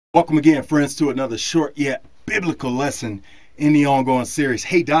Welcome again, friends, to another short yet biblical lesson in the ongoing series.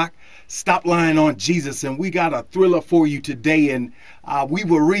 Hey, Doc, stop lying on Jesus. And we got a thriller for you today. And we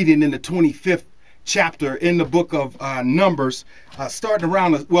were reading in the 25th chapter in the book of Numbers, starting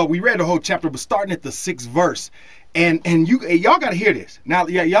around, we read the whole chapter, but starting at the 6th verse. And y'all got to hear this. Now,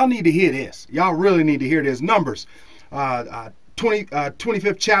 y'all need to hear this. Y'all really need to hear this. Numbers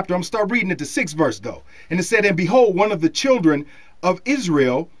 25th chapter. I'm going to start reading at the 6th verse, though. And it said, "And behold, one of the children of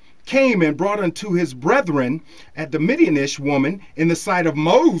Israel came and brought unto his brethren at the Midianish woman in the sight of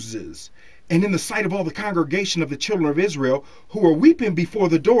Moses, and in the sight of all the congregation of the children of Israel, who were weeping before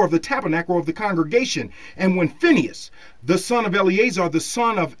the door of the tabernacle of the congregation. And when Phinehas, the son of Eleazar, the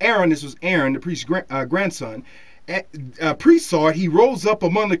son of Aaron," this was Aaron, the priest's grandson, priest saw it, he rose up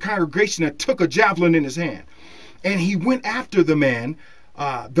among the congregation and took a javelin in his hand. And he went after the man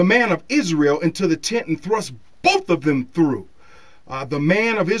of Israel, into the tent, and thrust both of them through. The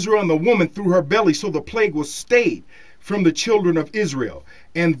man of Israel and the woman through her belly, so the plague was stayed from the children of Israel.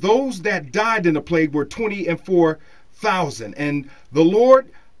 And those that died in the plague were 24,000. And the Lord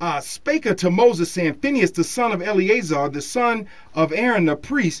spake unto Moses, saying, "Phinehas, the son of Eleazar, the son of Aaron the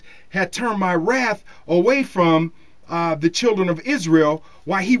priest, had turned my wrath away from the children of Israel,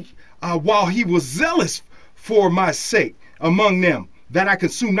 while he was zealous for my sake among them, that I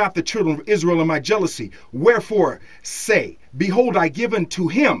consume not the children of Israel in my jealousy. Wherefore say, behold, I give unto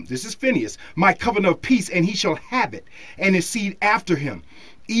him," this is Phinehas, "my covenant of peace, and he shall have it, and his seed after him,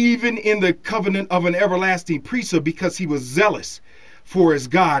 even in the covenant of an everlasting priesthood, because he was zealous for his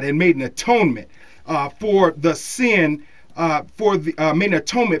God, and made an atonement for the sin, made an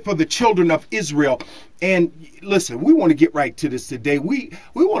atonement for the children of Israel." And listen, we want to get right to this today. We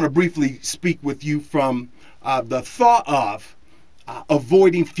want to briefly speak with you from the thought of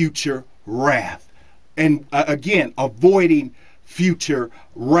avoiding future wrath. And again, avoiding future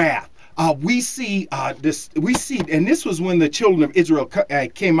wrath. We see and this was when the children of Israel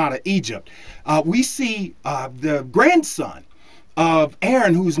came out of Egypt. We see the grandson of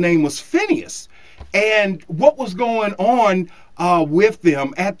Aaron, whose name was Phinehas, and what was going on with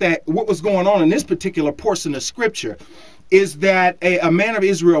them what was going on in this particular portion of scripture is that a man of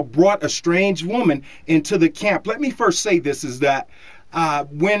Israel brought a strange woman into the camp. Let me first say this, is that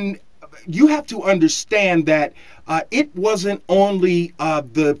when you have to understand that it wasn't only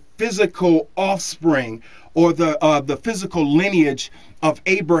the physical offspring or the physical lineage of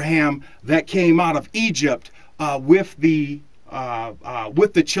Abraham that came out of Egypt with the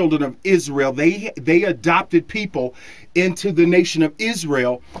children of Israel. They adopted people into the nation of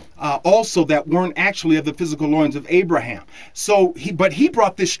Israel also that weren't actually of the physical loins of Abraham. So he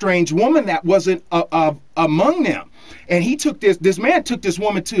brought this strange woman that wasn't among them. And this man took this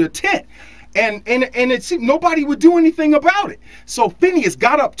woman to a tent. And it seemed nobody would do anything about it. So Phinehas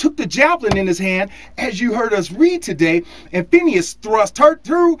got up, took the javelin in his hand, as you heard us read today, and Phinehas thrust her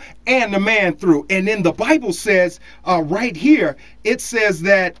through and the man through. And then the Bible says right here, it says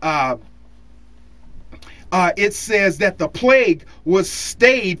that the plague was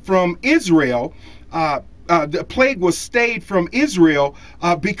stayed from Israel. The plague was stayed from Israel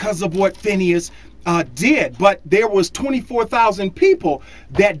because of what Phinehas did. But there was 24,000 people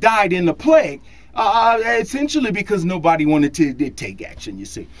that died in the plague, essentially because nobody wanted to take action, you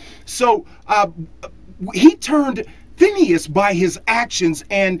see. So he turned Phinehas by his actions,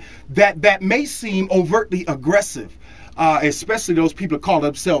 and that may seem overtly aggressive, especially those people who call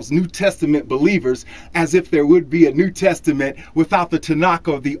themselves New Testament believers, as if there would be a New Testament without the Tanakh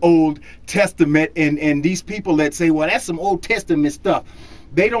of the Old Testament. And these people that say, well, that's some Old Testament stuff.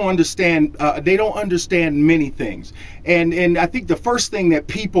 They don't understand. They don't understand many things, and I think the first thing that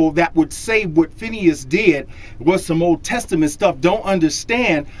people that would say what Phinehas did was some Old Testament stuff don't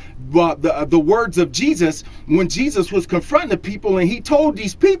understand the words of Jesus when Jesus was confronting the people, and he told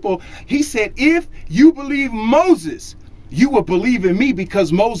these people, he said, "If you believe Moses, you will believe in me,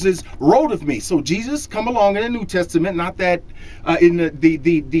 because Moses wrote of me." So Jesus come along in the New Testament, not that in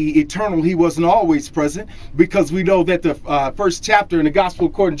the eternal he wasn't always present, because we know that the first chapter in the Gospel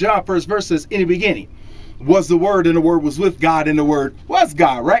according to John, first verse says, "In the beginning was the Word, and the Word was with God, and the Word was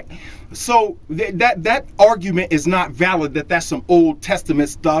God," right? So that argument is not valid, that's some Old Testament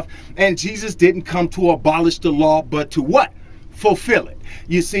stuff, and Jesus didn't come to abolish the law, but to what? Fulfill it.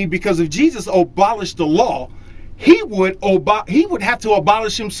 You see, because if Jesus abolished the law, he would have to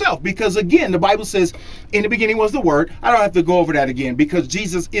abolish himself, because again, the Bible says, "In the beginning was the Word." I don't have to go over that again, because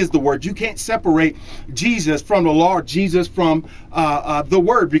Jesus is the Word. You can't separate Jesus from the law, or Jesus from the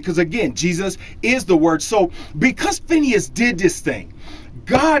Word, because again, Jesus is the Word. So because Phinehas did this thing,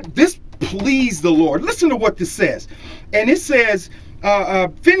 this pleased the Lord. Listen to what this says. And it says,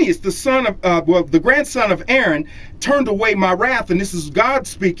 Phineas, the son of, the grandson of Aaron, turned away my wrath, and this is God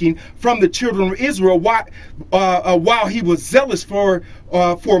speaking, from the children of Israel, while he was zealous for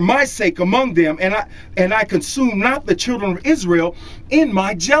my sake among them, and I consumed not the children of Israel in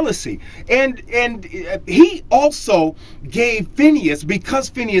my jealousy. And he also gave Phineas, because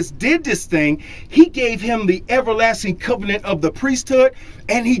Phineas did this thing, he gave him the everlasting covenant of the priesthood,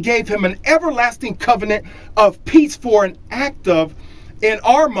 and he gave him an everlasting covenant of peace for an act of, in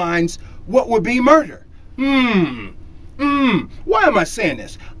our minds, what would be murder. Why am I saying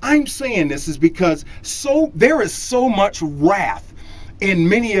this? I'm saying this is because there is so much wrath in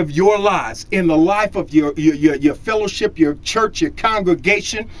many of your lives, in the life of your fellowship, your church, your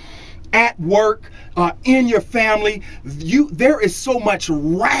congregation, at work, in your family. There is so much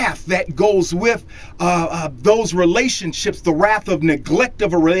wrath that goes with those relationships, the wrath of neglect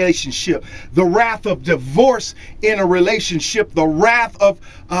of a relationship, the wrath of divorce in a relationship, the wrath of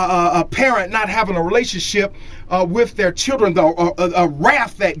a parent not having a relationship with their children, a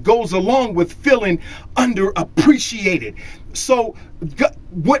wrath that goes along with feeling underappreciated. So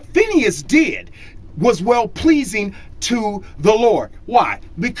what Phineas did was well pleasing to the Lord. Why?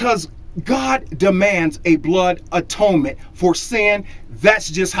 Because God demands a blood atonement for sin. That's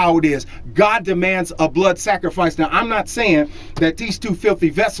just how it is. God demands a blood sacrifice. Now, I'm not saying that these two filthy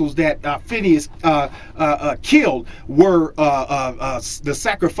vessels that Phineas killed were the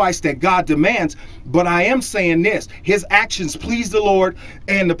sacrifice that God demands, but I am saying this: his actions pleased the Lord,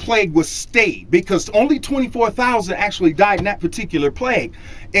 and the plague was stayed, because only 24,000 actually died in that particular plague.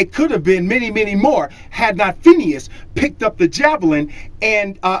 It could have been many, many more had not Phineas picked up the javelin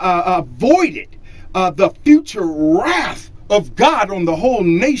and avoided the future wrath of God on the whole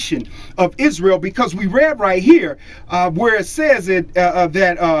nation of Israel, because we read right here where it says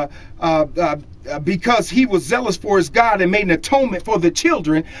that because he was zealous for his God and made an atonement for the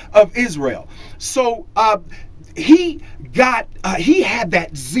children of Israel. So he had that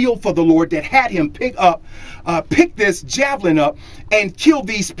zeal for the Lord that had him pick this javelin up and kill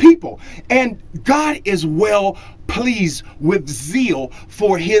these people. And God is well pleased with zeal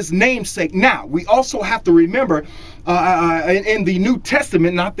for his namesake. Now, we also have to remember in the New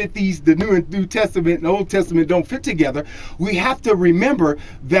Testament, not that the New Testament and the Old Testament don't fit together, we have to remember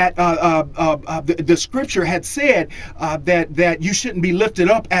that the scripture had said that you shouldn't be lifted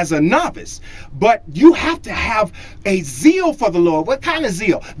up as a novice, but you have to have a zeal for the Lord. What kind of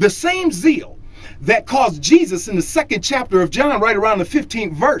zeal? The same zeal that caused Jesus in the 2nd chapter of John, right around the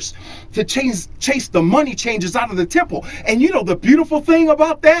 15th verse, to chase the money changers out of the temple. And you know the beautiful thing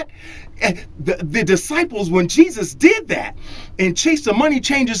about that? The disciples, when Jesus did that and chased the money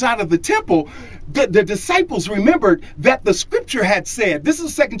changers out of the temple, the disciples remembered that the scripture had said, this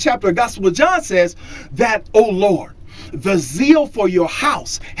is the 2nd chapter of the Gospel of John, says that, "Oh Lord, the zeal for your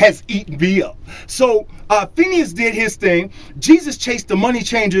house has eaten me up." So Phineas did his thing. Jesus chased the money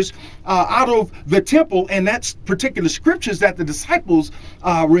changers out of the temple, and that particular scriptures that the disciples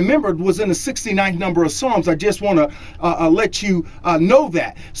remembered was in the 69th number of Psalms. I just want to let you know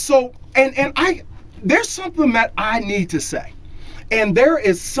that. So, and there's something that I need to say. And there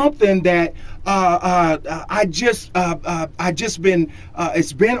is something that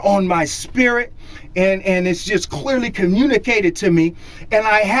it's been on my spirit, and it's just clearly communicated to me, and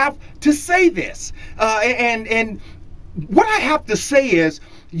I have to say this. And what I have to say is,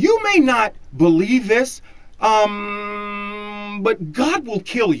 you may not believe this, but God will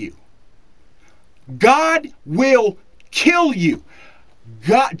kill you. God will kill you.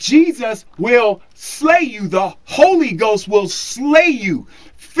 Jesus will slay you. The Holy Ghost will slay you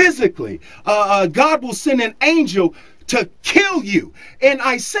physically. God will send an angel to kill you. And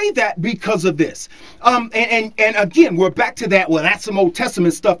I say that because of this. And again, we're back to that. Well, that's some Old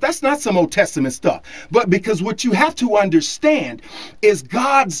Testament stuff. That's not some Old Testament stuff. But because what you have to understand is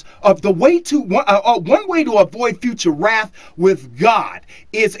one way to avoid future wrath with God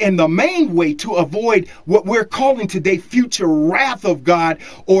is, and the main way to avoid what we're calling today future wrath of God,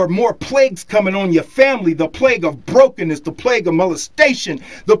 or more plagues coming on your family, the plague of brokenness, the plague of molestation,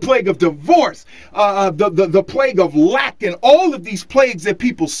 the plague of divorce, the plague of lack, and all of these plagues that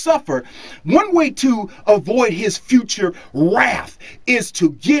people suffer. One way to avoid his future wrath is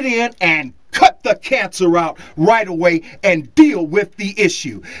to get in and cut the cancer out right away and deal with the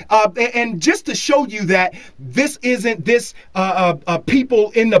issue. And just to show you that this isn't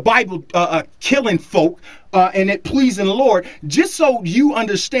people in the Bible killing folk and it pleasing the Lord, just so you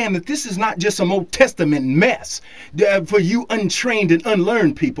understand that this is not just some Old Testament mess for you untrained and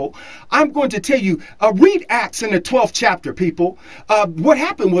unlearned people. I'm going to tell you, read Acts in the 12th chapter, people. What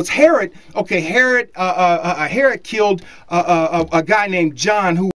happened was Herod killed a guy named John, who